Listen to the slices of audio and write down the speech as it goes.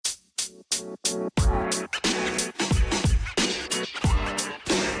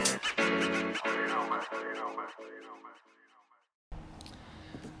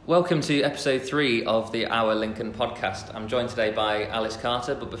Welcome to episode 3 of the Our Lincoln podcast. I'm joined today by Alice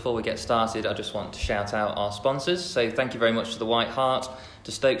Carter, but before we get started, I just want to shout out our sponsors. So thank you very much to the White Hart,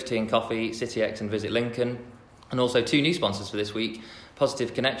 to Stokes Tea and Coffee, CityX and Visit Lincoln, and also 2 new sponsors for this week,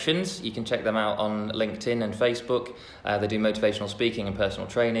 Positive Connections. You can check them out on LinkedIn and Facebook. They do motivational speaking and personal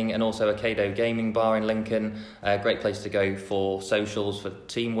training, and also Acado Gaming Bar in Lincoln. A great place to go for socials, for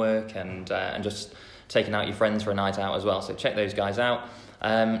teamwork, and just taking out your friends for a night out as well. So check those guys out.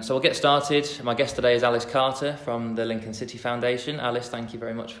 So we'll get started. My guest today is Alice Carter from the Lincoln City Foundation. Alice, thank you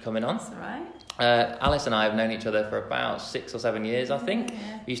very much for coming on. That's all right. Alice and I have known each other for about 6 or 7 years, I think.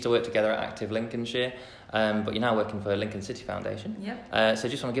 Yeah. We used to work together at Active Lincolnshire, but you're now working for Lincoln City Foundation. Yep. So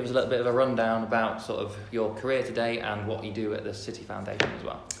just want to give us a little bit of a rundown about sort of your career today and what you do at the City Foundation as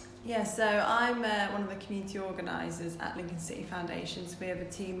well. Yeah, so I'm one of the community organisers at Lincoln City Foundation. So we have a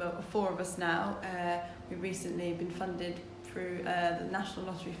team of 4 of us now. We've recently been funded through the National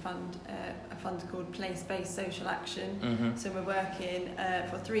Lottery Fund, a fund called Place-Based Social Action. Mm-hmm. So we're working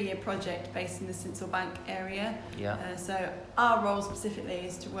for a 3-year project based in the Sincil Bank area. Yeah. So our role specifically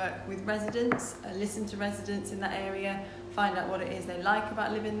is to work with residents, listen to residents in that area, find out what it is they like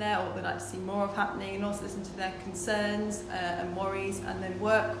about living there, or what they'd like to see more of happening, and also listen to their concerns and worries, and then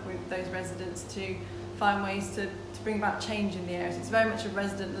work with those residents to find ways to bring about change in the area. So it's very much a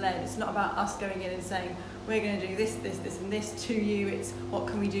resident-led. It's not about us going in and saying, we're going to do this, and this to you. It's what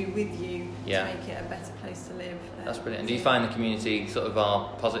can we do with you to make it a better place to live. That's brilliant. And do you find the community sort of are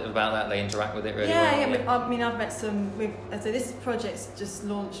positive about that? They interact with it really well? Yeah. I've met some. So this project's just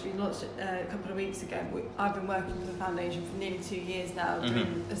launched. We launched it a couple of weeks ago. I've been working for the foundation for nearly 2 years now,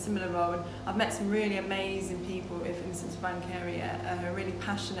 doing a similar role. And I've met some really amazing people in the Sincil Bank area who are really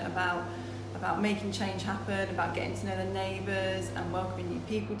passionate about making change happen, about getting to know their neighbours and welcoming new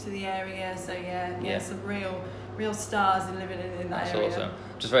people to the area. So some real stars in living in that area. That's awesome.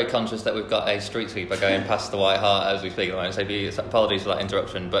 Just very conscious that we've got a street sweeper going past the White Hart as we speak at the moment, so apologies for that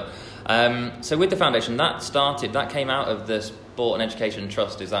interruption. But so with the foundation, that came out of the Sport and Education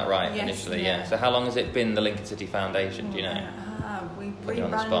Trust, is that right? Yes, initially? Yeah. So how long has it been the Lincoln City Foundation, do you know? We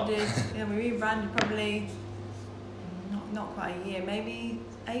rebranded. We rebranded probably not quite a year, maybe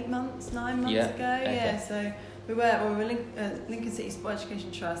 8 months, 9 months ago. Okay. Yeah, so we were Lincoln City Sport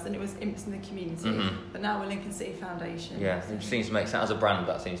Education Trust, and it was Imps in the Community, but now we're Lincoln City Foundation. Yeah, it seems to make sense. As a brand,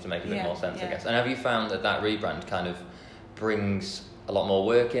 that seems to make a bit more sense, I guess. And have you found that rebrand kind of brings a lot more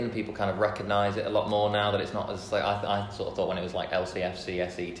work in? People kind of recognise it a lot more now, that it's not as like, I sort of thought when it was like LCFC,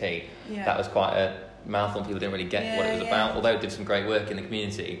 SET, that was quite a mouthful, people didn't really get what it was about, although it did some great work in the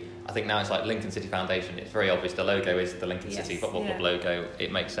community. I think now it's like Lincoln City Foundation, it's very obvious the logo is the Lincoln City Football Club logo,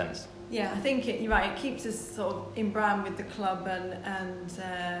 it makes sense. Yeah, I think you're right, it keeps us sort of in brand with the club, and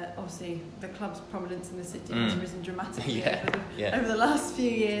obviously the club's prominence in the city has risen dramatically over the last few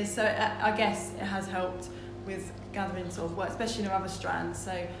years, so I guess it has helped with gathering sort of work, especially in our other strands.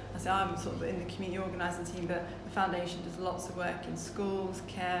 So I say I'm sort of in the community organising team, but the foundation does lots of work in schools,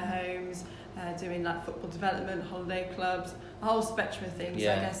 care homes, doing like football development, holiday clubs, a whole spectrum of things.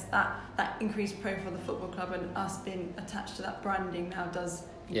 So I guess that increased profile of the football club and us being attached to that branding now does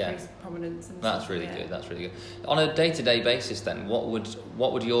increase prominence. And that's really good. That's really good. On a day-to-day basis, then, what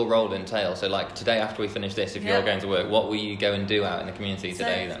would your role entail? So, like today, after we finish this, if you're going to work, what will you go and do out in the community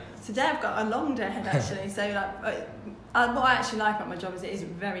today? Then today I've got a long day ahead actually. So what I actually like about my job is it is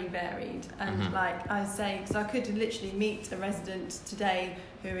very varied, and like I say, because I could literally meet a resident today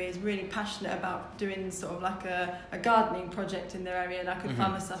who is really passionate about doing sort of like a gardening project in their area, and I could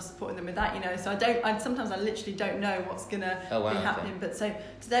find myself supporting them with that, so sometimes I literally don't know what's gonna be happening. But so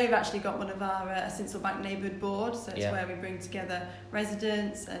today we've actually got one of our Sincil Bank neighbourhood board, so it's where we bring together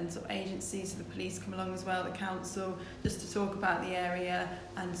residents and sort of agencies, so the police come along as well, the council, just to talk about the area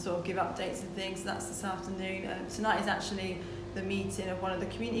and sort of give updates and things. So that's this afternoon. Tonight is actually the meeting of one of the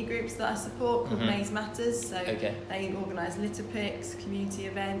community groups that I support called Maze Matters. So they organise litter picks, community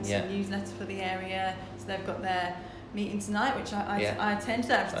events, a newsletter for the area. So they've got their meeting tonight, which I attend.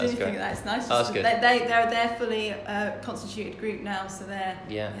 So I have to do anything like that. It's nice. That's good. They're fully constituted group now, so they're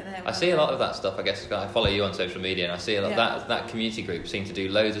I see a lot of that stuff. I guess I follow you on social media, and I see a lot of that community group seem to do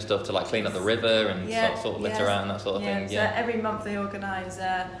loads of stuff to like clean up the river and sort of litter around, that sort of thing. So every month they organise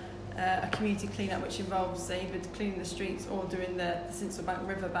a community clean-up, which involves either cleaning the streets or doing the Sincil Bank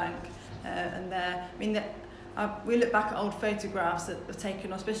river bank, and we look back at old photographs that were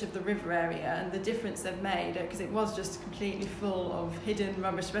taken, especially of the river area, and the difference they've made, because it was just completely full of hidden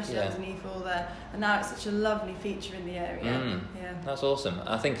rubbish, especially underneath all there, and now it's such a lovely feature in the area. That's awesome.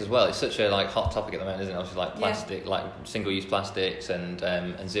 I think as well, it's such a like hot topic at the moment, isn't it? Obviously, like plastic, like single-use plastics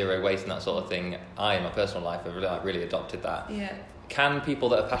and zero waste and that sort of thing. I, in my personal life, have really adopted that. Yeah. Can people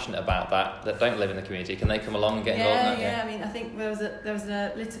that are passionate about that don't live in the community, can they come along and get involved in that? Yeah. I mean, I think there was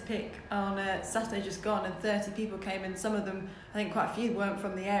a litter pick on Saturday just gone, and 30 people came, and some of them, I think quite a few weren't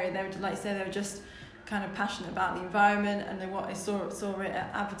from the area. They were, like you say, they were just kind of passionate about the environment, and they saw it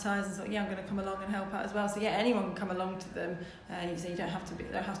advertised and thought, I'm going to come along and help out as well. So anyone can come along to them. You don't have to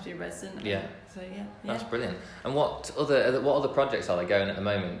be a resident. Yeah. So that's brilliant. And what other projects are they going at the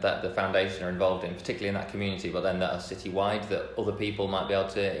moment that the foundation are involved in, particularly in that community, but then that are citywide, that other people might be able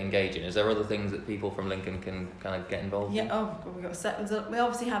to engage in? Is there other things that people from Lincoln can kind of get involved in? We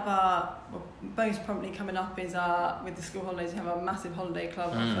obviously have most promptly coming up is with the school holidays. We have a massive holiday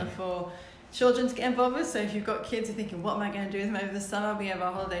club offer for children to get involved with. So if you've got kids, you're thinking, what am I going to do with them over the summer? We have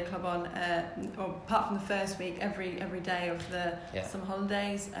our holiday club on, apart from the first week, every day of the summer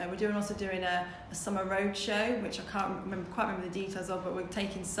holidays. We're also doing a summer road show, which I can't quite remember the details of, but we're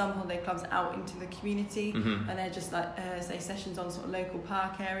taking some holiday clubs out into the community, and they're just like say sessions on sort of local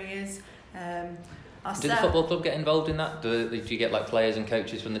park areas. Do the football club get involved in that? Do you get like players and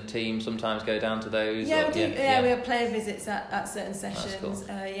coaches from the team sometimes go down to those? Yeah, we do. We have player visits at certain sessions. That's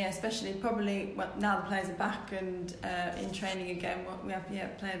cool. Especially probably now the players are back and in training again. We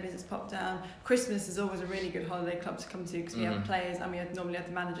have player visits pop down. Christmas is always a really good holiday club to come to, because we have players, and we normally have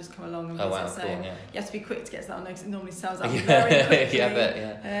the managers come along and visit. So cool, you have to be quick to get to that one, because it normally sells out very quickly. I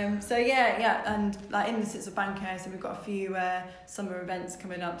bet. And like in the Sinsel Bank area, so we've got a few summer events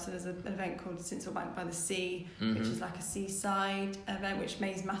coming up. So there's an event called Sinsel Bank by the Sea, which is like a seaside event which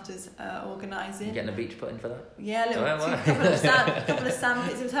Maze Matters organising. You getting a beach put in for that? Yeah, couple of sand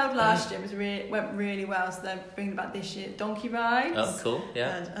pits. It was held last year. Went really well. So they're bringing back this year donkey rides. Oh, cool!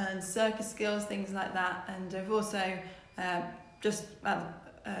 Yeah, and circus skills, things like that. And we've also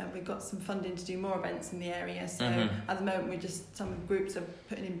we've got some funding to do more events in the area. So at the moment, some groups are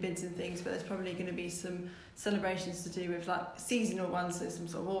putting in bids and things, but there's probably going to be some celebrations to do with like seasonal ones, so some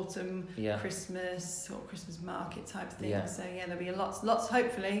sort of autumn, Christmas or Christmas market type thing. Yeah. So there'll be lots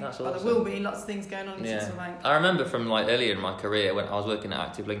hopefully. That's awesome. There will be lots of things going on in Sinsel Bank. I remember from like earlier in my career when I was working at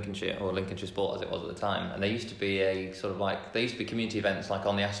Active Lincolnshire, or Lincolnshire Sport as it was at the time, and there used to be community events like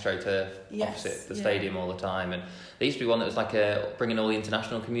on the AstroTurf opposite the stadium all the time, and there used to be one that was like bringing all the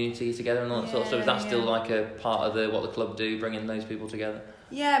international community together and all that sort of stuff. Is that still like a part of what the club do, bringing those people together?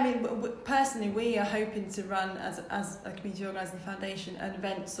 Yeah, I mean, personally, we are hoping to run, as a community organising foundation, an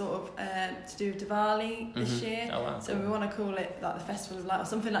event sort of to do with Diwali this year. Oh, wow, so cool. we want to call it like the Festival of Light or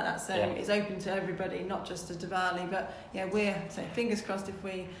something like that. So it's open to everybody, not just to Diwali. But we're fingers crossed if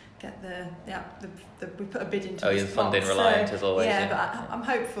we get we put a bid into the funding reliant as always. But I'm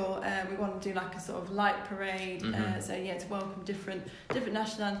hopeful. We want to do like a sort of light parade. To welcome different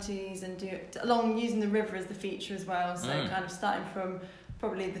nationalities and do it along using the river as the feature as well. So kind of starting from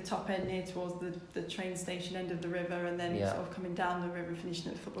probably the top end near towards the train station end of the river, and then sort of coming down the river,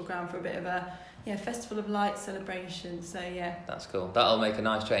 finishing at the football ground for a bit of a Festival of Light celebration. So that's cool. That'll make a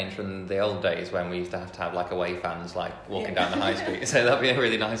nice change from the old days when we used to have like away fans like walking down the high street. So that'll be a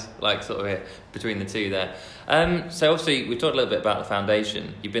really nice like sort of between the two there. So obviously we've talked a little bit about the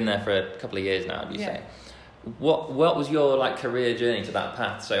foundation. You've been there for a couple of years now, do you say? What was your like career journey to that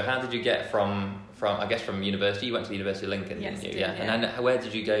path? So how did you get from university? You went to the University of Lincoln, didn't you? And then where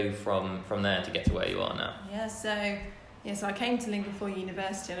did you go from there to get to where you are now? So I came to Lincoln for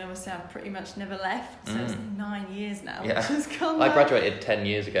university, and obviously I've pretty much never left. So it's 9 years now. Yeah. Which has gone I graduated 10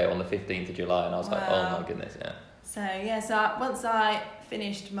 years ago on the 15th of July, and I was like, oh my goodness, So once I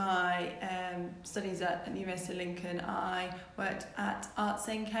finished my studies at the University of Lincoln, I worked at Arts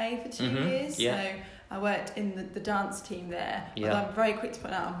NK for 2 years. So I worked in the dance team there. Although I'm very quick to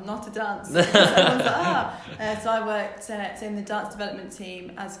point out I'm not a dancer. So I worked in the dance development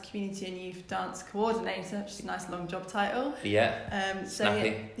team as community and youth dance coordinator, which is a nice long job title.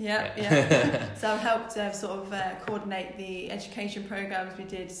 Snappy. So I helped coordinate the education programs we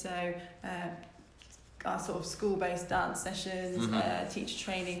did. So our sort of school-based dance sessions, teacher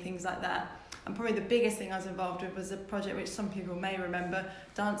training, things like that. And probably the biggest thing I was involved with was a project which some people may remember,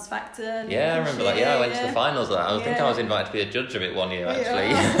 Dance Factor. Yeah, I remember that. I went to the finals of that. I think I was invited to be a judge of it one year,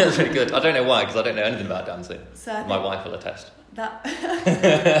 actually. That's really good. I don't know why, because I don't know anything about dancing. So my wife will attest. I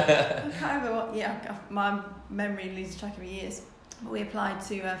can't remember my memory loses track of years. But we applied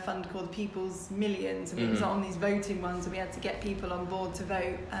to a fund called the People's Millions, and it was on these voting ones, and we had to get people on board to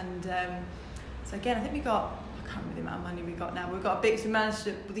vote. And so again, I think we got can't remember the amount of money we got now. We've got a big, so we managed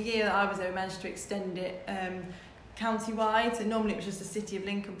to, the year that I was there, we managed to extend it county-wide. So normally it was just a City of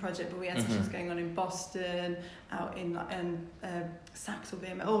Lincoln project, but we had sessions going on in Boston, out in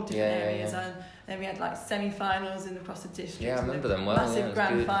Saxelby, all different areas. And then we had like semi-finals in across the district. Yeah, I remember them well. Massive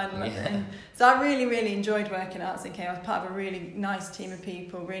grand final. And so I really, really enjoyed working at Arts NK. I was part of a really nice team of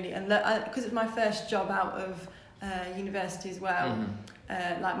people, really. And because it was my first job out of university as well,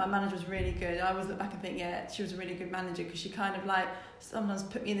 like my manager was really good. I always look back and think, yeah, she was a really good manager, because she kind of like sometimes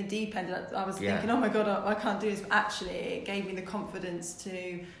put me in the deep end. I was thinking, oh my god, I can't do this, but actually it gave me the confidence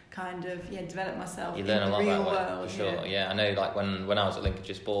to kind of develop myself in the real world. For sure. Yeah, I know, like when I was at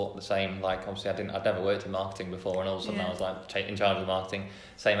Lincolnshire Sport, the same, like obviously I'd never worked in marketing before, and all of a sudden I was like in charge of marketing.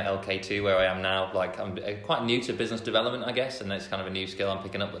 Same at LK2 where I am now. Like I'm quite new to business development, I guess, and it's kind of a new skill I'm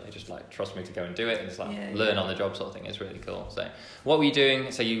picking up, but they just like trust me to go and do it, and it's like learn on the job sort of thing. It's really cool. So what were you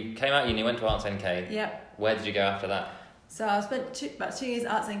doing? So you came out uni, went to Arts NK. Yeah. Where did you go after that? So I spent about 2 years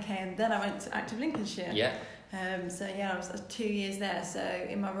at Arts NK, and then I went to Active Lincolnshire. Yeah. So I was 2 years there. So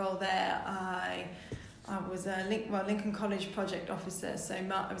in my role there, I was a Lincoln College project officer. So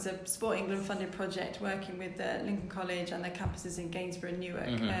it was a Sport England funded project working with Lincoln College and their campuses in Gainsborough and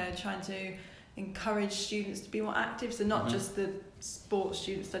Newark, trying to encourage students to be more active. So not just the sports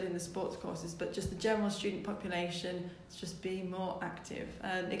students studying the sports courses, but just the general student population to just be more active.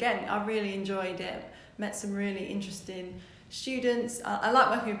 And again, I really enjoyed it. Met some really interesting students. I like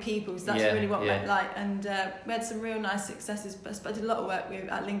working with people, so that's really what I like. And we had some real nice successes. But I did a lot of work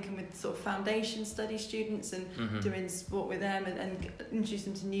at Lincoln with sort of foundation study students, and doing sport with them, and introduce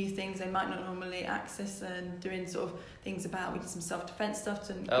them to new things they might not normally access, and doing sort of things we did some self-defense stuff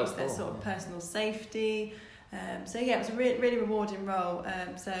to increase their sort of personal safety. It was a really rewarding role.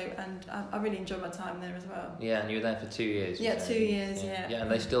 And I really enjoyed my time there as well. Yeah, and you were there for 2 years. Yeah, 2 years. Yeah. Yeah, and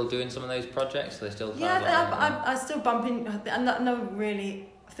they still doing some of those projects. Are they still. I still bump in. Another really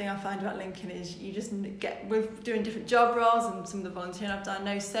thing I find about Lincoln is you just we're doing different job roles, and some of the volunteering I've done.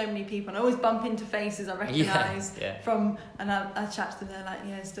 I know so many people, and I always bump into faces I recognise from, and I chat to them. They're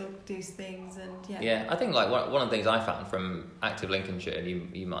like, still do things, and Yeah, I think like one of the things I found from Active Lincolnshire,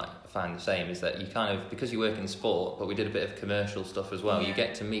 and you might find the same, is that you kind of, because you work in sport, but we did a bit of commercial stuff as well. You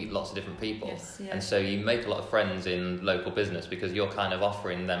get to meet lots of different people, and so you make a lot of friends in local business, because you're kind of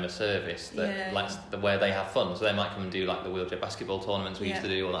offering them a service that where they have fun. So they might come and do like the wheelchair basketball tournaments we used to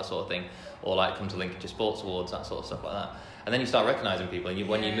do, all that sort of thing, or like come to Lincolnshire Sports Awards, that sort of stuff like that. And then you start recognising people, and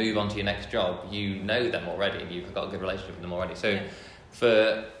when you move on to your next job, you know them already, and you've got a good relationship with them already. So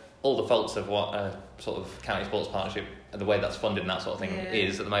for all the faults of what a sort of county sports partnership and the way that's funded and that sort of thing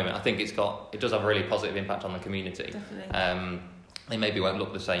is at the moment, I think it does have a really positive impact on the community. Definitely. They maybe won't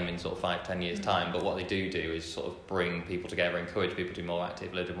look the same in sort of 5-10 years time, but what they do is sort of bring people together, encourage people to be more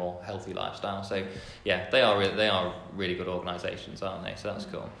active, live a more healthy lifestyle. So they are really good organisations, aren't they? So that's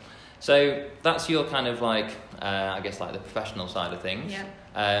cool. So that's your kind of like I guess like the professional side of things.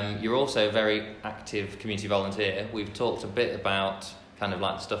 You're also a very active community volunteer. We've talked a bit about kind of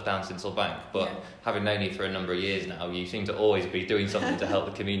like the stuff down Sincil Bank, but having known you for a number of years now, you seem to always be doing something to help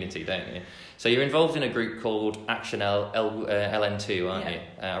the community, don't you? So you're involved in a group called Action LN2, aren't you?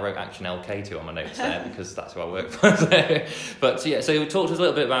 I wrote Action LK2 on my notes there because that's who I work for. So talk to us a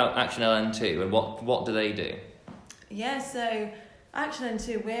little bit about Action LN2 and what do they do? Yeah, so Action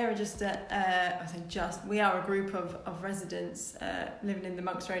LN2, we're we are a group of residents living in the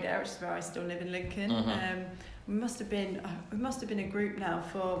Monks Road area, which is where I still live in Lincoln. We must have been a group now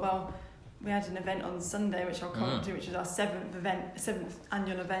for, we had an event on Sunday, which I'll comment to, which was our seventh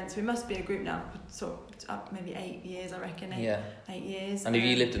annual event. So we must be a group now for sort of maybe 8 years, I reckon. 8 years. And have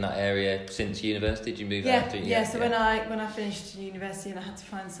you lived in that area since university? Did you move after? So when I finished university and I had to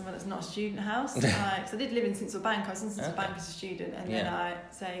find somewhere that's not a student house, because I did live in Sincil Bank. I was in Sincil Bank as a student, and then I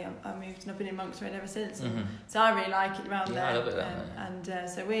moved, and I've been in Monks Road ever since. So I really like it around there. I love it.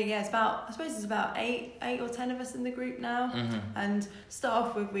 It's about 8 or 10 of us in the group now. And to start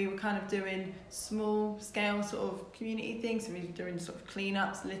off with, we were kind of doing small scale sort of community things. So we were doing sort of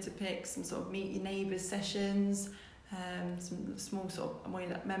cleanups, litter picks, some sort of meet your neighbours sessions, some small sort of, I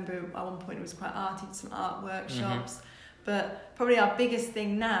remember at one point it was quite arty, some art workshops. But probably our biggest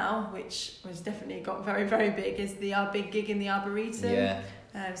thing now, which was definitely got very, very big, is our big gig in the Arboretum.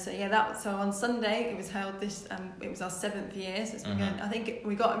 So on Sunday it was held it was our 7th year, so it's been going, I think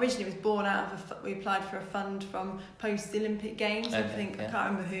originally it was born out of we applied for a fund from post Olympic Games. I can't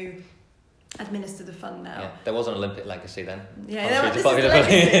remember who administer the fund now. Yeah, there was an Olympic legacy then. This is the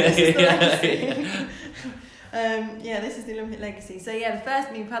legacy. This is the Olympic legacy. So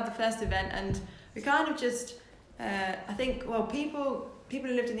we've had the first event, and we kind of just I think people people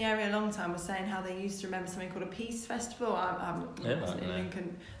who lived in the area a long time were saying how they used to remember something called a Peace Festival. I'm in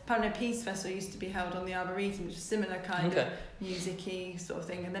Lincoln. Apparently a Peace Festival used to be held on the Arboretum, which is similar kind of music-y sort of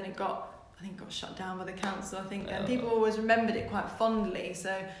thing, and then it got shut down by the council, I think, and people always remembered it quite fondly.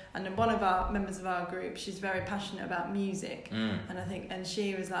 So, and then one of our members of our group, she's very passionate about music, and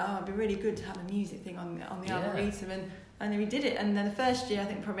she was like, it'd be really good to have a music thing on the Arboretum, and then we did it, and then the first year I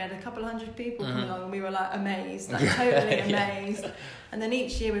think probably had a couple of hundred people come along, and we were like amazed, like totally amazed. And then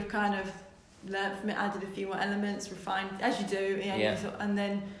each year we've kind of learnt from it, added a few more elements, refined as you do, and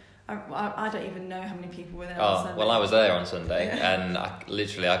then I don't even know how many people were there on Sunday. Well, I was there on Sunday, and I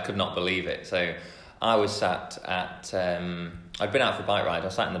could not believe it. So I was sat at I'd been out for a bike ride. I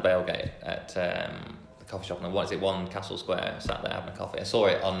was sat in the Bailgate at the coffee shop, and One Castle Square. I sat there having a coffee. I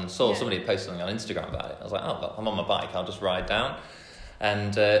saw somebody posted something on Instagram about it. I was like, I'm on my bike, I'll just ride down.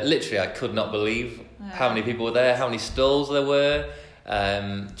 And literally I could not believe how many people were there, how many stalls there were,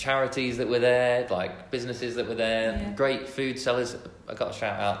 charities that were there, like businesses that were there, great food sellers. I got a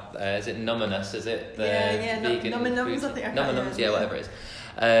shout out. Is it Numinous? Is it the vegan Numinums? I think I can't Numinums, whatever it is.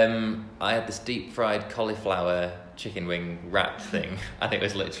 I had this deep fried cauliflower chicken wing wrap thing, and it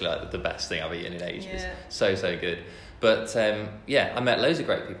was literally like the best thing I've eaten in ages. So good. But I met loads of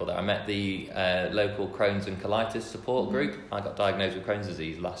great people there. I met the local Crohn's and colitis support group. I got diagnosed with Crohn's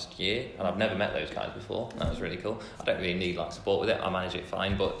disease last year, and I've never met those guys before. That was really cool. I don't really need support with it. I manage it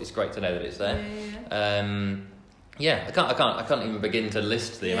fine, but it's great to know that it's there. I can't even begin to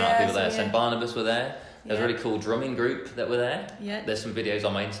list the amount of people there. St Barnabas were there. There's a really cool drumming group that were there. There's some videos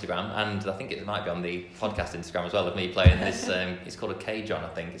on my Instagram, and I think it might be on the podcast Instagram as well, of me playing this. It's called a K-John, I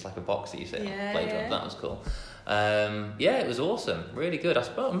think. It's like a box that you sit on, play drums. That was cool. It was awesome, really good.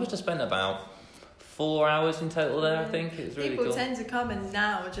 I must have spent about 4 hours in total there. I think it was really cool. People tend to come, and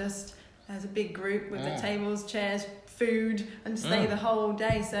now just there's a big group with the tables, chairs, food, and stay the whole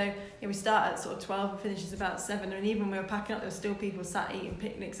day. So we start at sort of 12 and finishes about 7, and even when we were packing up, there were still people sat eating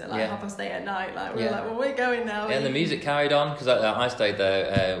picnics at 8:30 at night. We were like, well, we're going now. And the music carried on, because I stayed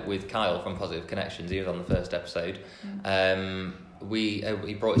there with Kyle from Positive Connections. He was on the first episode.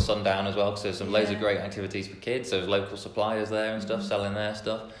 He brought his son down as well, because there's loads of great activities for kids. There was local suppliers there and stuff, selling their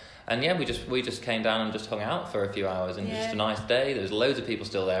stuff. And we just came down and just hung out for a few hours, and just a nice day. There was loads of people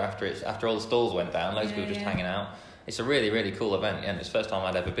still there after all the stalls went down. Loads of people just hanging out. It's a really, really cool event, and it's the first time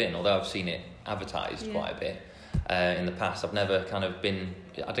I'd ever been, although I've seen it advertised quite a bit in the past. I've never kind of been,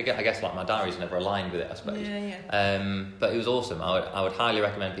 I guess my diary's never aligned with it, I suppose. But it was awesome. I would highly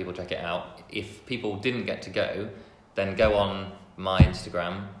recommend people check it out. If people didn't get to go, then go on my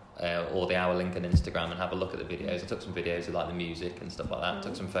Instagram or the Our Lincoln Instagram and have a look at the videos. I took some videos of the music and stuff like that.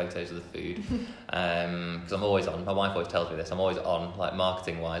 Took some photos of the food, because I'm always on. My wife always tells me this. I'm always on,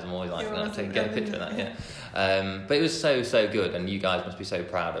 marketing wise. I'm always get a picture of that. But it was so good, and you guys must be so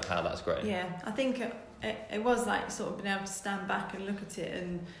proud of how that's grown. I think it was sort of being able to stand back and look at it,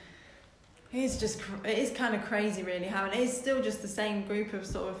 and it is kind of crazy really how it is still just the same group of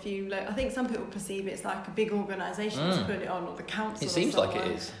sort of few. I think some people perceive it's like a big organisation that's put it on, or the council. It seems like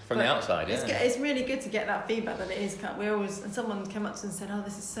it is from the outside. It's really good to get that feedback that it is. And someone came up to us and said, "Oh,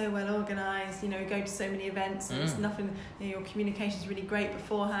 this is so well organised. We go to so many events, and it's nothing. Your communication's really great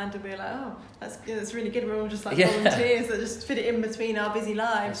beforehand." And we're like, "Oh, that's good. That's really good." We're all just volunteers that just fit it in between our busy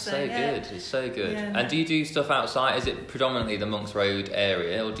lives. It's so good. And do you do stuff outside? Is it predominantly the Monks Road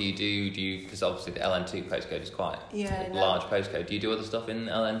area, or do you? Because obviously the LN2 postcode is quite a large postcode. Do you do other stuff in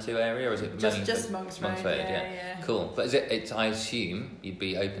the LN2 area, or is it just Monks Road? Cool. But it's I assume you'd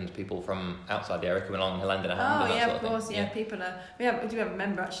be open to people from outside the area coming along, lending a hand. Of course. People are. We do have a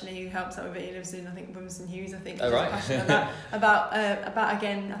member actually who helps out with it. He lives in Wimbledon Hughes. I think. Oh right. about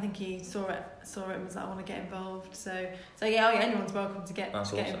again. I think he saw it and was like, I want to get involved. So anyone's welcome to get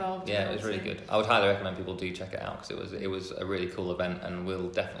involved. Yeah, it was really good. I would highly recommend people do check it out, because it was a really cool event, and we'll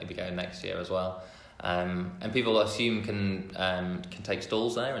definitely be going next year as well. And people, I assume, can take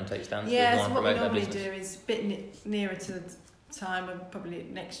stalls there and take stands. Yeah, so what we normally do is a bit nearer to the time, and probably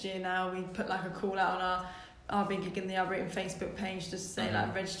next year now, we put a call out on our Big Gig in the Arboretum Facebook page, just to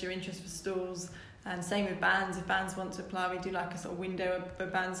say register your interest for stalls. And same with bands. If bands want to apply, we do a sort of window where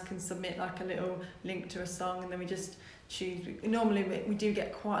bands can submit a little link to a song, and then we just choose. Normally we do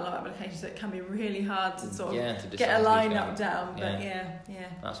get quite a lot of applications, so it can be really hard to sort of get a lineup down. But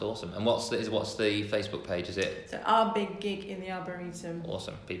that's awesome. And what's the Facebook page? Is it? So Our Big Gig in the Arboretum.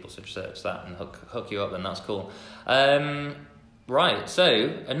 Awesome. People should search that and hook you up, and that's cool. Right,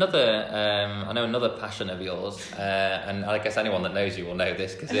 so I know another passion of yours, and I guess anyone that knows you will know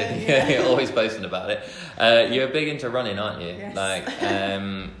this because you're always posting about it. You're big into running, aren't you? Yes. Like,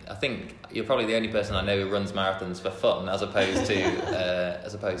 I think you're probably the only person I know who runs marathons for fun, as opposed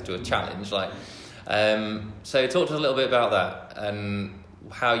to a challenge. Like, so talk to us a little bit about that and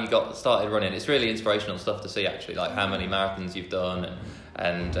how you got started running. It's really inspirational stuff to see, actually, like how many marathons you've done,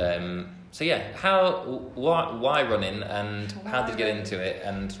 and so yeah, why running, and how did you get into it,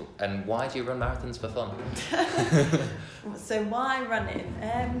 and why do you run marathons for fun? So why running?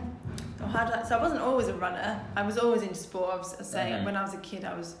 So I wasn't always a runner. I was always into sport. I was saying when I was a kid,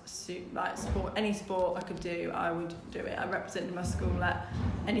 I was like sport. Any sport I could do, I would do it. I represented my school at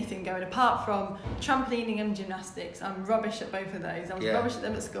anything going. Apart from trampolining and gymnastics, I'm rubbish at both of those. I was rubbish at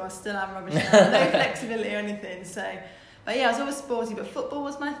them at school. I still am rubbish at them. No flexibility or anything. So. But yeah, I was always sporty, but football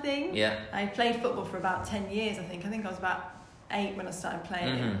was my thing. Yeah. I played football for about 10 years, I think. I think I was about 8 when I started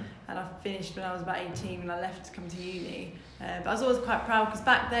playing, and I finished when I was about 18 when I left to come to uni. But I was always quite proud because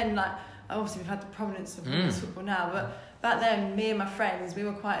back then, like, obviously we've had the prominence of women's football now, but back then, me and my friends, we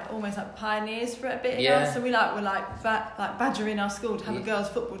were quite almost like pioneers for it a bit. Yeah. So we were badgering our school to have a girls'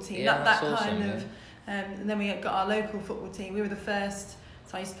 football team. Yeah, that awesome, kind of. And then we got our local football team. We were the first.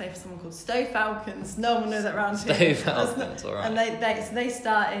 So I used to play for someone called Stowe Falcons. No one knows that around here. Stowe Falcons, all right. And they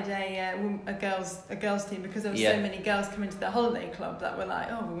started a girls team because there were so many girls coming to their holiday club that were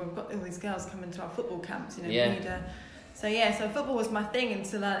like, oh, well, we've got all these girls coming to our football camps, you know. Yeah. We need so football was my thing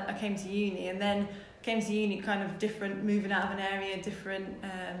until I came to uni, and then came to uni kind of different, moving out of an area, different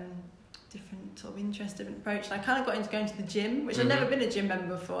sort of interest, different approach. And I kind of got into going to the gym, which I'd never been a gym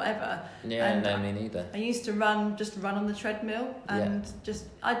member before ever. Yeah, and no, me neither. I used to run on the treadmill, and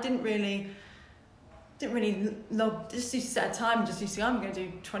I didn't really log. Just used to set a time and just used to go, I'm going to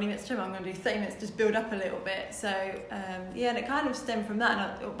do 20 minutes treadmill, I'm going to do 30 minutes, just build up a little bit. So and it kind of stemmed from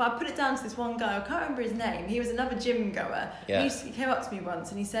that. But I put it down to this one guy. I can't remember his name. He was another gym goer. Yeah. He came up to me once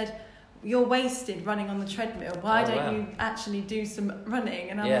and he said, "You're wasted running on the treadmill. Why don't you actually do some running?"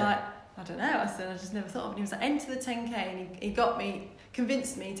 And I'm like, I don't know. I said, I just never thought of it. And he was like, enter the 10K, and he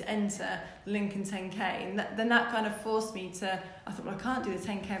convinced me to enter the Lincoln 10K, and then that kind of forced me to. I thought, well, I can't do the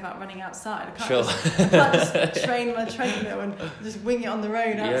 10K without running outside. I can't just train my treadmill and just wing it on the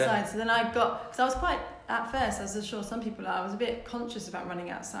road outside. So then because I was quite, at first, as I'm sure some people are, I was a bit conscious about running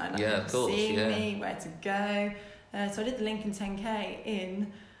outside. Like, of course, seeing me, where to go. So I did the Lincoln 10K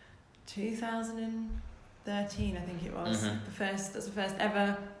in 2013, I think it was. That's the first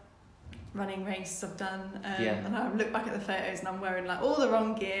ever running race I've done, and I look back at the photos and I'm wearing like all the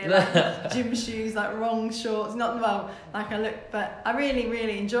wrong gear, like gym shoes, like wrong shorts, but I really,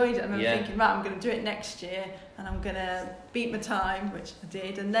 really enjoyed it. I remember thinking, right, I'm going to do it next year and I'm going to beat my time, which I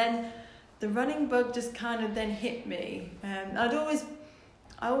did. And then the running bug just kind of then hit me.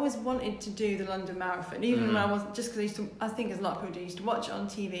 I always wanted to do the London Marathon, even when I wasn't, just because I think as a lot of people do, used to watch it on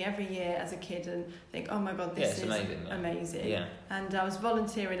TV every year as a kid and think, oh my God, this is amazing. Yeah. And I was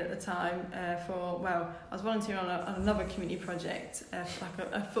volunteering at the time I was volunteering on another community project, like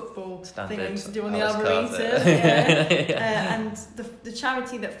a football thing I used to do on the Arboretum. And the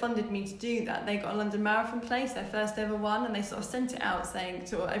charity that funded me to do that, they got a London Marathon place, their first ever one, and they sort of sent it out saying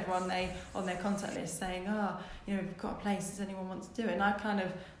to everyone on their contact list saying, we've got a place, does anyone want to do it? And I kind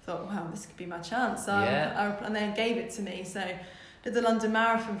of thought, wow, this could be my chance. So and they gave it to me. So I did the London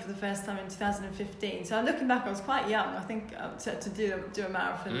Marathon for the first time in 2015. So looking back, I was quite young, I think, to do a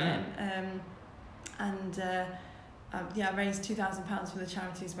marathon then. I raised £2,000 for the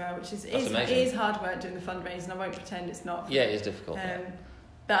charity as well, which is hard work doing the fundraising. I won't pretend it's not. Yeah, it is difficult.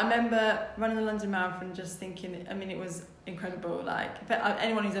 But I remember running the London Marathon, just thinking, it was incredible.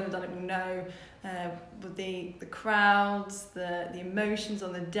 Anyone who's ever done it will know the crowds, the emotions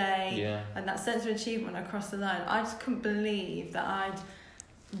on the day, and that sense of achievement when I crossed the line. I just couldn't believe that I'd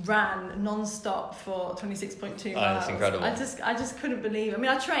ran non-stop for 26.2 miles. That's incredible. I just couldn't believe.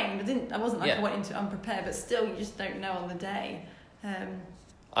 I trained. I wasn't I went into it unprepared, but still, you just don't know on the day.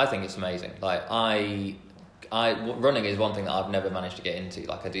 I think it's amazing. Running is one thing that I've never managed to get into.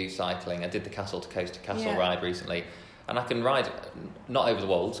 I do cycling. I did the Castle to Coast to Castle ride recently, and I can ride not over the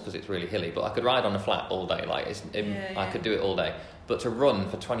wolds because it's really hilly, but I could ride on a flat all day. I could do it all day. But to run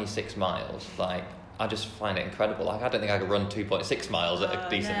for 26 miles, I just find it incredible. I don't think I could run 2.6 miles at a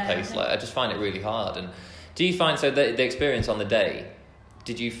decent pace. I just find it really hard. And do you find the experience on the day?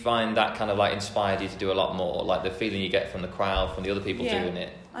 Did you find that kind of inspired you to do a lot more? The feeling you get from the crowd, from the other people doing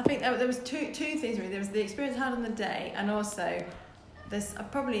it? I think there was two things really. There was the experience I had on the day, and also it's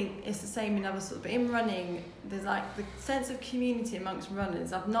the same in other sorts. But in running, there's the sense of community amongst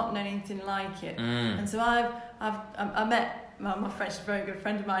runners. I've not known anything like it, and so I met my friend, she's a very good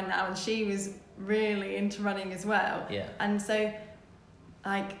friend of mine now, and she was really into running as well. Yeah. And so,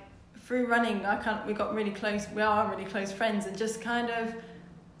 like, through running, we got really close. We are really close friends, and just kind of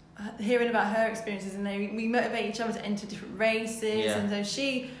hearing about her experiences, and we motivate each other to enter different races. Yeah. And so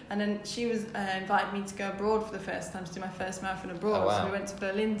she was invited me to go abroad for the first time to do my first marathon abroad. Oh, wow. So we went to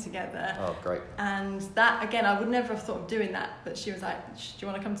Berlin together. Oh, great. And that, again, I would never have thought of doing that, but she was like, do you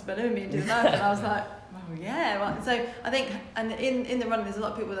want to come to Berlin with me and do the marathon? And I was like, oh yeah. Well, so I think, and in the running, there's a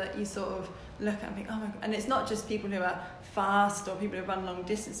lot of people that you sort of look at and think, oh my God. And it's not just people who are fast or people who run long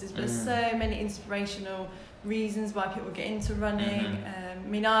distances, but there's so many inspirational reasons why people get into running. I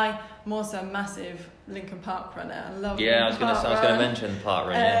mean, I'm also a massive Lincoln Park runner. I love Yeah, I was Lincoln going Park to run. mention park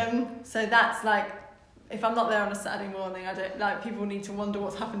run. Yeah. So that's like, if I'm not there on a Saturday morning, I don't like, people need to wonder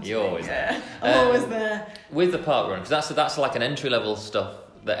what's happened to You're me. always there. I'm always there. With the park run, because that's like an entry level stuff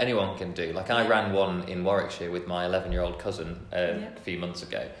that anyone can do. Like I ran one in Warwickshire with my 11-year-old cousin a few months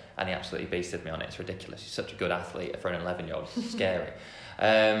ago, and he absolutely beasted me on it. It's ridiculous. He's such a good athlete for an 11-year-old. It's scary.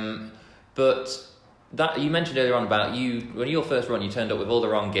 But that you mentioned earlier on about when your first run, you turned up with all the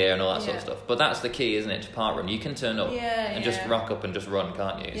wrong gear and all that sort of stuff. But that's the key, isn't it, to park run? You can turn up and just rock up and just run,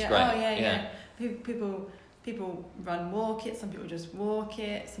 can't you? It's great. Oh yeah. People walk it. Some people just walk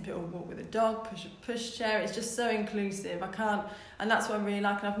it. Some people walk with a dog, push a pushchair. It's just so inclusive. And that's what I really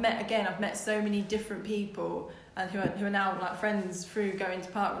like. And I've met so many different people, and who are now like friends through going to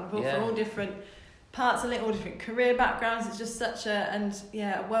parkrun. From all different parts of it, all different career backgrounds. It's just such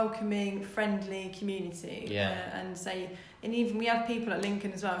a welcoming, friendly community. And even we have people at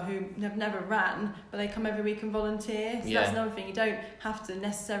Lincoln as well who have never ran, but they come every week and volunteer. So that's another thing. You don't have to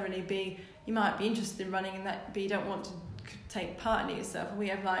necessarily be. You might be interested in running, but you don't want to take part in it yourself. We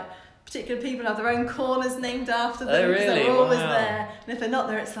have like particular people have their own corners named after them. Oh, really? They're always there. And if they're not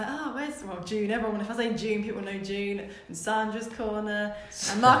there, it's like, where's June? Everyone, if I say June, people know June. And Sandra's corner,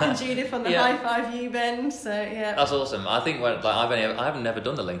 and Mark and Judith on the High Five U bend. So yeah, that's awesome. I think I haven't never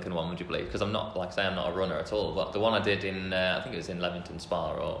done the Lincoln one, would you believe? Because I'm not, like I say, I'm not a runner at all. But the one I did in I think it was in Leamington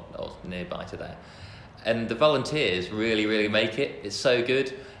Spa or nearby to there. And the volunteers really, really make it. It's so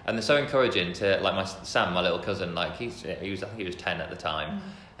good, and they're so encouraging to like Sam, my little cousin. Like he was, I think he was 10 at the time,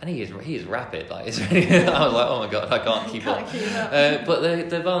 and he is rapid. Like it's really, I was like, oh my God, I can't keep up. But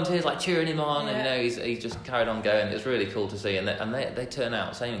the volunteers like cheering him on, and he's just carried on going. It's really cool to see, and they turn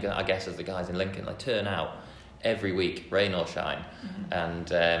out. Same, I guess, as the guys in Lincoln. They turn out every week, rain or shine,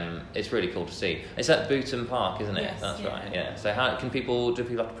 and it's really cool to see. It's at Bootham Park, isn't it? Yes, that's right. Yeah. So how do people have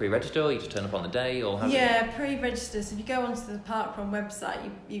to pre-register, or you just turn up on the day, or how? Pre-register. So if you go onto the Parkrun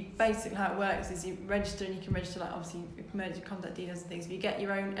website, you basically how it works is you register, and you can register like obviously you can merge your contact details and things. But you get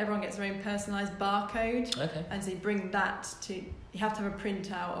your own. Everyone gets their own personalised barcode. Okay. And so you bring that to. You have to have a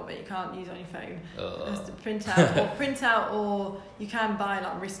printout of it. You can't use it on your phone. It has to print out, or you can buy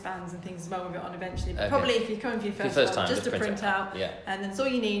like wristbands and things as well with it on eventually. But probably if you're coming for your first time, just a print out. Yeah. And then it's all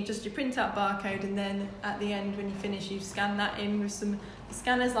you need, just your printout barcode, and then at the end when you finish, you scan that in with some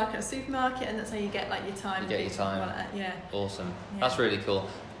scanners like at a supermarket, and that's how you get like your time. You get your time. Yeah. Awesome. Yeah. That's really cool.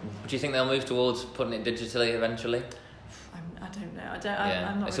 Do you think they'll move towards putting it digitally eventually? I don't know.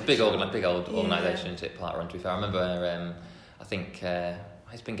 I'm not. It's really a big old organisation, isn't it? Parkrun. To be fair, I remember. I think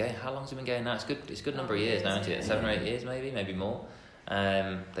it's been going. How long's it been going now? It's a good number of years now, isn't it? 7 or 8 years, maybe more.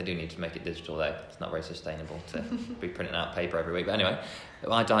 They do need to make it digital though. It's not very sustainable to be printing out paper every week. But anyway,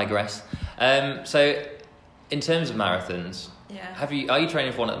 I digress. So, in terms of marathons, are you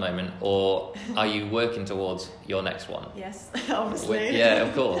training for one at the moment, or are you working towards your next one? Yes, obviously.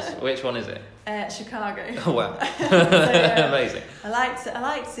 Of course. Which one is it? Chicago. Oh wow! Amazing. I like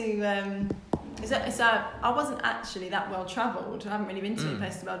to. I wasn't actually that well travelled. I haven't really been to any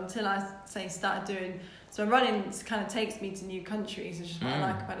places about until I started doing. So running kind of takes me to new countries, which is what I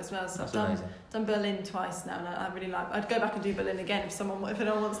like about it as well. So I've done Berlin twice now, and I really like. I'd go back and do Berlin again if anyone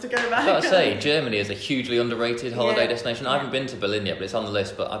wants to go back. I've got to say, Germany is a hugely underrated holiday destination. I haven't been to Berlin yet, but it's on the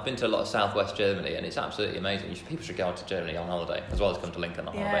list. But I've been to a lot of southwest Germany, and it's absolutely amazing. People should go out to Germany on holiday, as well as come to Lincoln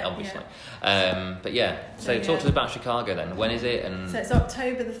on holiday, obviously. So talk to us about Chicago then. When is it? And so it's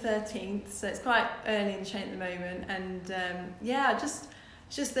October the 13th. So it's quite early in the chain at the moment, and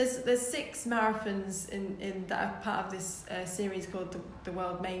just there's 6 marathons in that are part of this series called the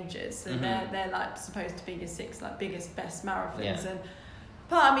World Majors, and they're like supposed to be your 6 like biggest best marathons, and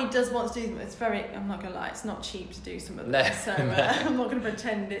part of me does want to do them. It's I'm not gonna lie, it's not cheap to do some of them, so I'm not gonna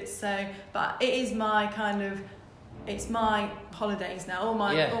pretend it's so, but it is my kind of. It's my holidays now. All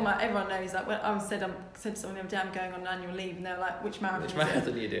my everyone knows that. When I said to someone the other day, I'm going on annual leave, and they're like, "Which marathon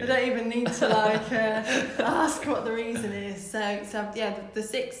are you doing?" I don't even need to ask what the reason is. So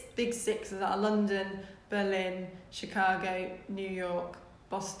the big six are London, Berlin, Chicago, New York,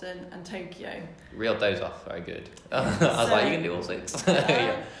 Boston and Tokyo. Reeled those off, very good. I was like, you can do all 6.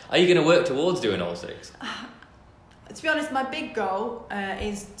 Yeah. Are you going to work towards doing all 6? To be honest, my big goal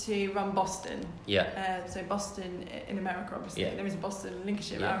is to run Boston. Yeah. So Boston in America, obviously. Yeah. There is a Boston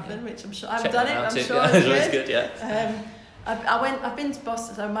Lincolnshire Yeah, Marathon, yeah. which I'm sure I haven't Check done it. that out I'm too. sure Yeah, it's good. Yeah. I've been to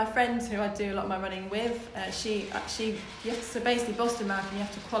Boston. So my friend who I do a lot of my running with, she so basically Boston Marathon, you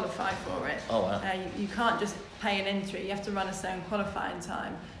have to qualify for it. Oh wow. You can't just pay an entry. You have to run a certain qualifying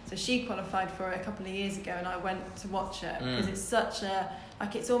time. So she qualified for it a couple of years ago, and I went to watch it because it's such a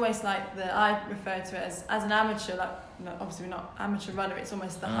it's almost like I refer to it as an amateur. Obviously we're not amateur runner. It's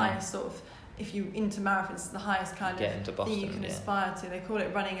almost the highest sort of. If you into marathons, it's the highest kind of Boston, thing you can aspire to. They call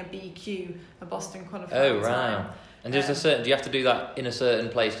it running a BQ, a Boston qualifying time. Oh right. Time. And there's do you have to do that in a certain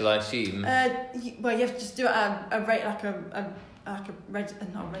place? Because I assume. Well, you have to just do it at a rate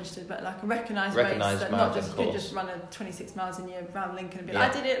not registered, but like a recognised race. Not just you could just run a 26 miles in your round Lincoln and be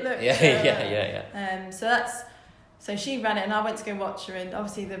like, I did it. Look. Yeah. So she ran it, and I went to go watch her. And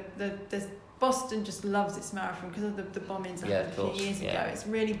obviously, the Boston just loves its marathon because of the bombings that happened a few years ago. It's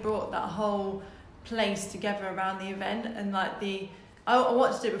really brought that whole place together around the event, and I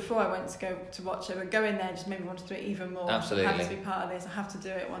watched it before I went to go to watch it, but going there just made me want to do it even more. Absolutely. I have to be part of this. I have to do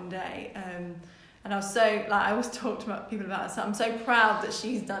it one day. And I was so I always talk to people about it. So I'm so proud that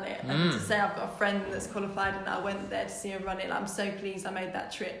she's done it, and to say I've got a friend that's qualified and I went there to see her run it. I'm so pleased I made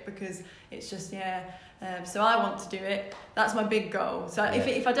that trip because it's just so I want to do it. That's my big goal. So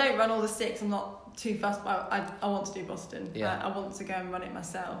if I don't run all the 6, I'm not too fast, but I want to do Boston. I want to go and run it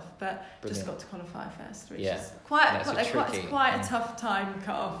myself, but just got to qualify first, which is quite a tough time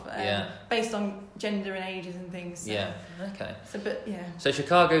cut off based on gender and ages and things. So. Yeah. Okay. So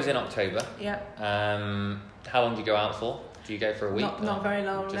Chicago's in October. Yeah. How long do you go out for? Do you go for a week? Not very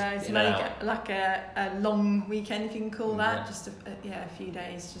long. No, it's like a long weekend, if you can call that. Just a few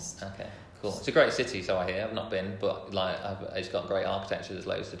days. Just. Okay. Cool. It's a great city, so I hear. I've not been, but it's got great architecture. There's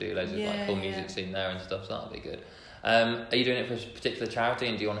loads to do, loads of cool music scene there and stuff. So that'll be good. Are you doing it for a particular charity,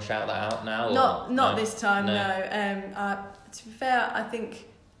 and do you want to shout that out now? Not this time. No. To be fair, I've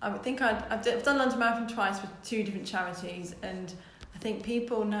done London Marathon twice with 2 different charities, and I think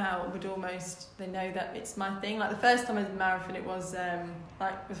people now would they know that it's my thing. Like the first time I did the marathon, it was a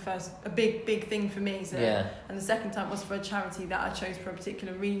big thing for me. So, and the second time was for a charity that I chose for a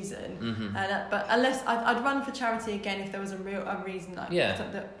particular reason. Mm-hmm. But unless I'd run for charity again if there was a reason, a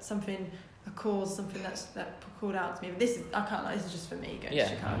cause, something that called out to me. But this is just for me going to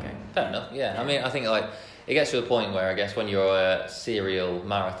Chicago. Fair enough. Yeah. I mean, I think it gets to a point where I guess when you're a serial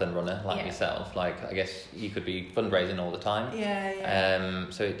marathon runner like yourself, I guess you could be fundraising all the time. I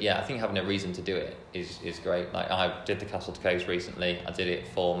think having a reason to do it is great. Like I did the Castle to Coast recently. I did it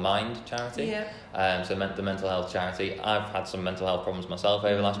for Mind charity. So the mental health charity. I've had some mental health problems myself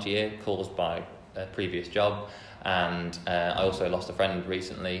over last year caused by a previous job. And I also lost a friend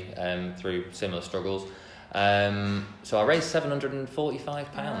recently through similar struggles. So I raised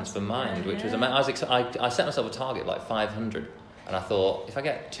 £745 for Mind, which was amazing. I set myself a target of 500, and I thought if I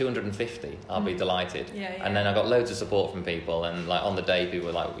get 250, I'll be delighted. And then I got loads of support from people, and on the day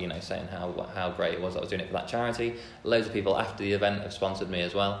people were saying how great it was that I was doing it for that charity. Loads of people after the event have sponsored me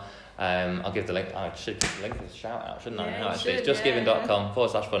as well. I'll give the link. I should give the link as a shout out, shouldn't I? No, actually, it's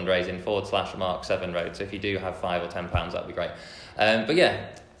justgiving.com/fundraising Mark 7 Road. So if you do have £5 or £10, that'd be great. I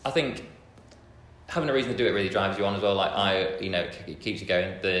think having a reason to do it really drives you on as well. It keeps you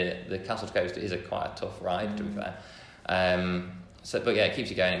going. The Castle to Coast is quite a tough ride, to be fair. It keeps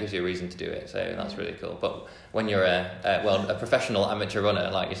you going. It gives you a reason to do it. So that's really cool. But when you're a professional amateur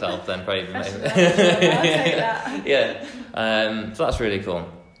runner like yourself, then probably maybe. I'll take that. So that's really cool.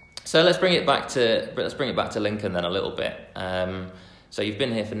 So let's bring it back to Lincoln then a little bit. So you've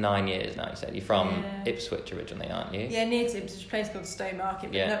been here for 9 years now. You said you're from Ipswich originally, aren't you? Yeah, near to Ipswich, a place called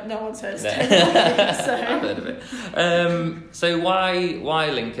Stowmarket, but no one's heard of Stowmarket. So. I've heard of it. So why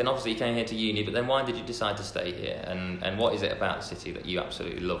Lincoln? Obviously you came here to uni, but then why did you decide to stay here? And what is it about the city that you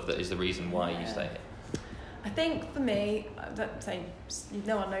absolutely love that is the reason why you stay here? I think for me,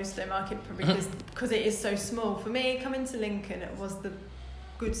 no one knows Stowmarket probably because it is so small. For me, coming to Lincoln, it was the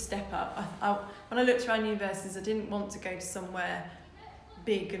good step up. When I looked around universities, I didn't want to go to somewhere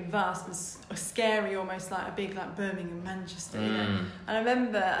big and vast and scary, almost like a big Birmingham, Manchester. And I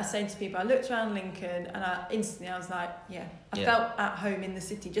remember I saying to people, I looked around Lincoln and I was like, I felt at home in the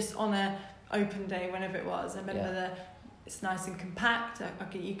city just on a open day, whenever it was. I remember it's nice and compact.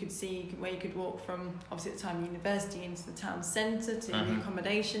 You could see where you could walk from, obviously at the time, university into the town centre to the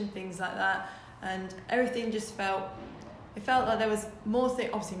accommodation, things like that, and everything just felt it felt like there was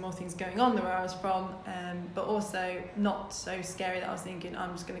obviously more things going on than where I was from, but also not so scary that I was thinking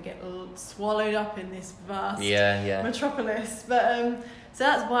I'm just going to get swallowed up in this vast metropolis. But so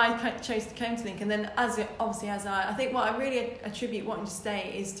that's why I chose to come to Lincoln. And then I think what I really attribute wanting to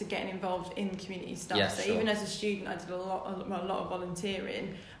stay is to getting involved in community stuff. Yeah, so sure. even as a student, I did a lot of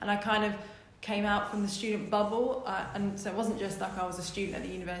volunteering, and I kind of came out from the student bubble, and so it wasn't just like I was a student at the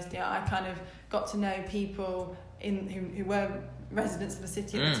university. I kind of got to know people who were residents of the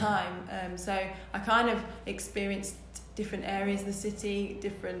city at the time. So I kind of experienced different areas of the city,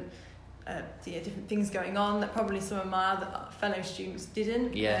 different things going on that probably some of my other fellow students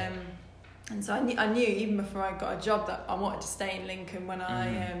didn't. And so I knew even before I got a job that I wanted to stay in Lincoln when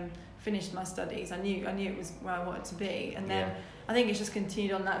I finished my studies. I knew it was where I wanted to be, and then I think it's just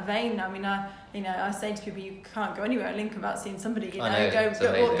continued on that vein. I mean, I say to people, you can't go anywhere in Lincoln without seeing somebody. Go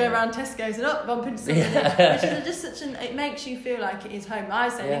around Tesco's and bump into somebody, which is just it makes you feel like it is home. I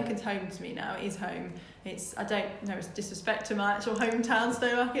say Lincoln's home to me now. It is home. I don't know, it's disrespect to my actual hometown,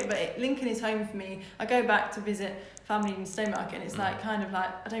 Stowmarket, but Lincoln is home for me. I go back to visit family in Stowmarket, and it's like kind of like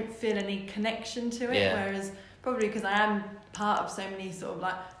I don't feel any connection to it, whereas probably because I am part of so many sort of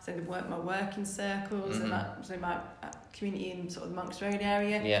like my working circles and my community in sort of the Monks Road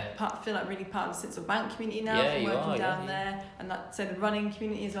area. I feel like really part of the Sinsel Bank community now from working down there, and that the running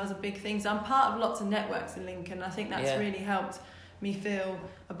community as well is a big thing. So I'm part of lots of networks in Lincoln. I think that's really helped me feel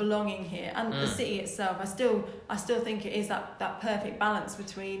a belonging here, and the city itself. I still think it is that perfect balance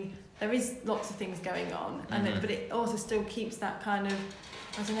between there is lots of things going on, and but it also still keeps that kind of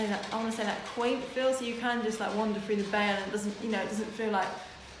I want to say that quaint feel. So you can just like wander through the bay, and it doesn't feel like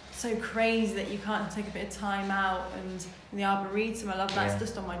so crazy that you can't take a bit of time out. And the Arboretum, I love that. It's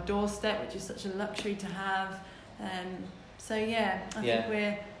just on my doorstep, which is such a luxury to have. So I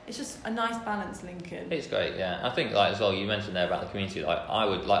think it's just a nice balance, Lincoln. It's great, I think as well, you mentioned there about the community.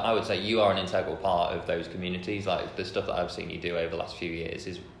 I would say you are an integral part of those communities. Like the stuff that I've seen you do over the last few years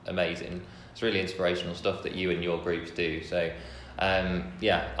is amazing. It's really inspirational stuff that you and your groups do. So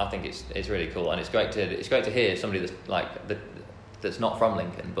I think it's really cool, and it's great to hear somebody that's not from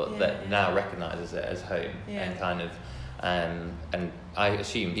Lincoln but that now recognises it as home and kind of. And I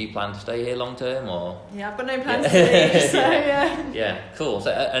assume, do you plan to stay here long term, or? Yeah, I've got no plans to leave, so Yeah, cool. So,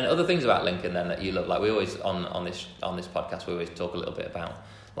 and other things about Lincoln then that you love, like we always on this podcast we always talk a little bit about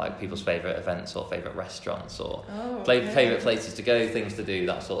like people's favourite events or favourite restaurants or favourite places to go, things to do,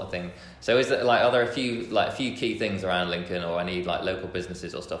 that sort of thing. So is there are there a few key things around Lincoln, or any like local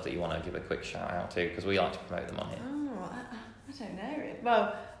businesses or stuff that you want to give a quick shout out to, because we like to promote them on here? I don't know.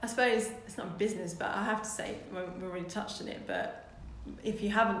 Well, I suppose it's not a business, but I have to say, we've already touched on it, but if you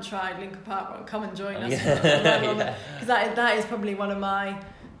haven't tried Lincoln Park, well, come and join us. Because that is probably one of my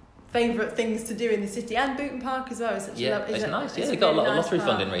favourite things to do in the city, and Booton Park as well. It's nice. They got a lot of lottery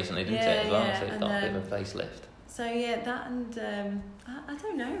funding recently, didn't it, as well? So it's got a bit of a facelift. So that, and I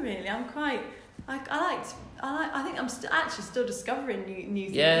don't know really. I'm quite. I think I'm still discovering new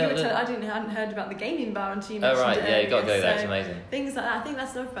things. I hadn't heard about the gaming bar until you mentioned it. You got to go there. It's amazing. Things like that. I think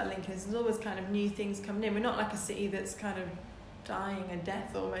that's the love about Lincoln. There's always kind of new things coming in. We're not like a city that's kind of dying a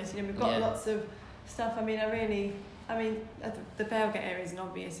death almost. We've got lots of stuff. I mean, the Bailgate area is an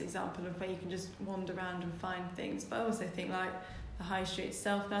obvious example of where you can just wander around and find things. But I also think like the High Street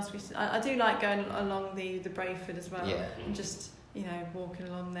itself. I do like going along the Brayford as well, and just walking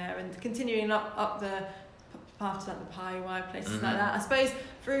along there and continuing up the path to like the Pie Wire, places like that. I suppose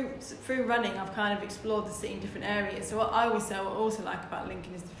through running, I've kind of explored the city in different areas. So what I also like about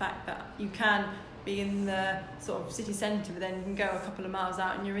Lincoln is the fact that you can be in the sort of city centre, but then you can go a couple of miles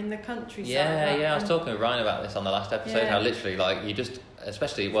out and you're in the countryside. I was talking with Ryan about this on the last episode, how literally like you just,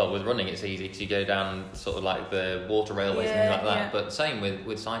 especially with running it's easy because you go down sort of like the water railways and things like that, but same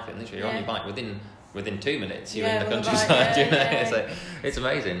with cycling, literally you're on your bike within 2 minutes you're in the countryside. So it's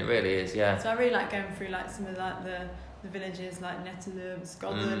amazing, it really is. So I really like going through like some of like the villages like Netherley,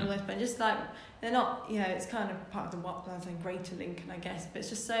 Scotland, all those, but just like they're not, it's kind of part of the Greater Lincoln, I guess, but it's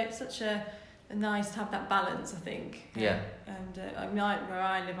just such a nice to have that balance, I think. And where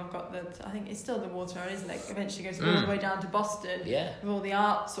I live, I've got I think it's still the water road, isn't it? Eventually goes all the way down to Boston. With all the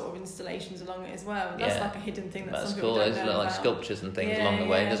art sort of installations along it as well. That's like a hidden thing that's some people don't know. There's like sculptures and things along the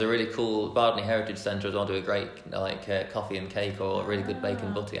way. There's a really cool Bardney Heritage Centre as well, do a great like coffee and cake, or a really good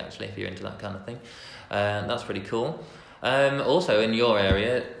bacon butty actually, if you're into that kind of thing. That's pretty cool. Also in your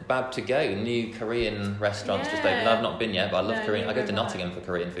area, Bab to Go, new Korean restaurants just opened. I've not been yet, but I love Korean. I go to Nottingham for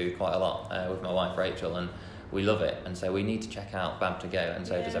Korean food quite a lot with my wife Rachel, and we love it. And so we need to check out Bab to Go, and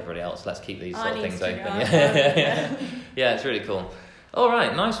so does everybody else. Let's keep these sort of things open. It's really cool. All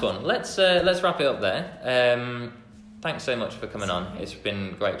right, nice one. Let's wrap it up there. thanks so much for coming on. It's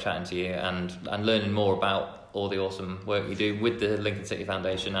been great chatting to you and learning more about all the awesome work you do with the Lincoln City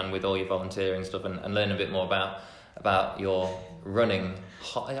Foundation and with all your volunteering stuff, and learn a bit more about your running.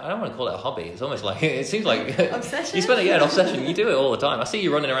 I don't want to call it a hobby. It's almost like, it seems like obsession. You spend it, an obsession. You do it all the time. I see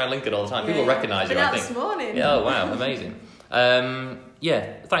you running around Lincoln all the time. People recognise you, I think. This morning. Yeah, oh wow, amazing.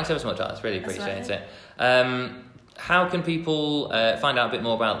 Thanks ever so much, Alice. Really appreciate it. How can people find out a bit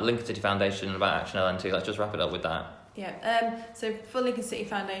more about Lincoln City Foundation and about Action LN2? Let's just wrap it up with that. Yeah. So for Lincoln City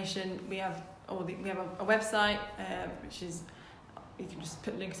Foundation, we have a website, which is, you can just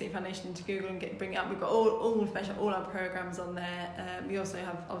put Lincoln City Foundation into Google and bring it up. We've got all our programmes on there. We also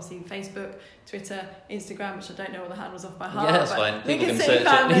have obviously Facebook, Twitter, Instagram, which I don't know all the handles off by heart. Yeah, that's fine. People Lincoln can City search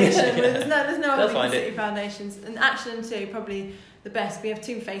Foundation. it. There's no other Lincoln City it. Foundations. And Action LN2 probably the best. We have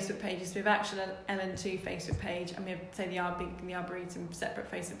 2 Facebook pages. We have Action LN2 Facebook page, and we have, say, the Arboretum separate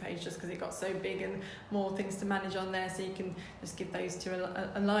Facebook page, just because it got so big and more things to manage on there. So you can just give those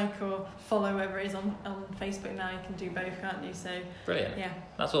to a like or follow, whoever it is on Facebook now. You can do both, can't you? So brilliant. Yeah,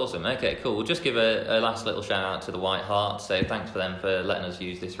 that's awesome. Okay, cool. We'll just give a last little shout out to the White Hart. So thanks for them for letting us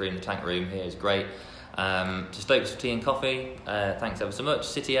use this room. The tank room here is great. To Stokes for tea and coffee, thanks ever so much.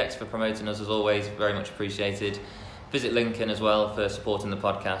 CityX for promoting us, as always, very much appreciated. Visit Lincoln as well for supporting the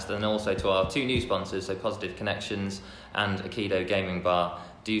podcast, and also to our 2 new sponsors, so Positive Connections and Aikido Gaming Bar.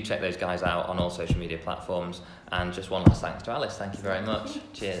 Do check those guys out on all social media platforms. And just one last thanks to Alice. Thank you very much.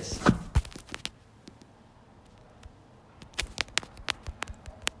 Cheers.